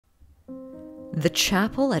The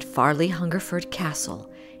chapel at Farleigh Hungerford Castle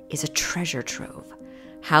is a treasure trove,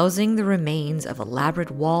 housing the remains of elaborate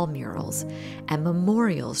wall murals and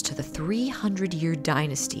memorials to the 300-year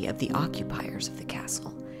dynasty of the occupiers of the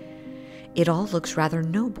castle. It all looks rather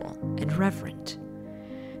noble and reverent.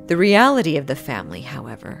 The reality of the family,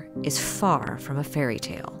 however, is far from a fairy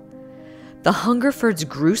tale. The Hungerfords'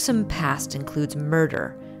 gruesome past includes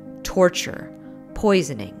murder, torture,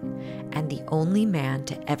 poisoning, and the only man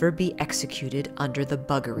to ever be executed under the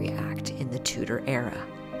Buggery Act in the Tudor era.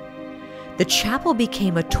 The chapel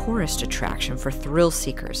became a tourist attraction for thrill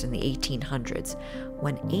seekers in the 1800s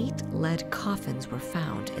when 8 lead coffins were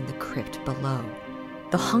found in the crypt below.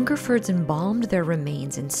 The Hungerfords embalmed their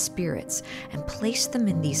remains in spirits and placed them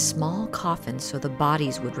in these small coffins so the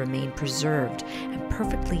bodies would remain preserved and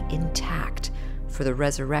perfectly intact for the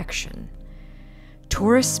resurrection.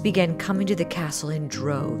 Tourists began coming to the castle in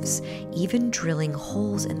droves, even drilling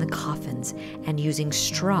holes in the coffins and using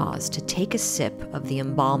straws to take a sip of the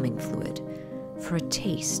embalming fluid for a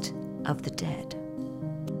taste of the dead.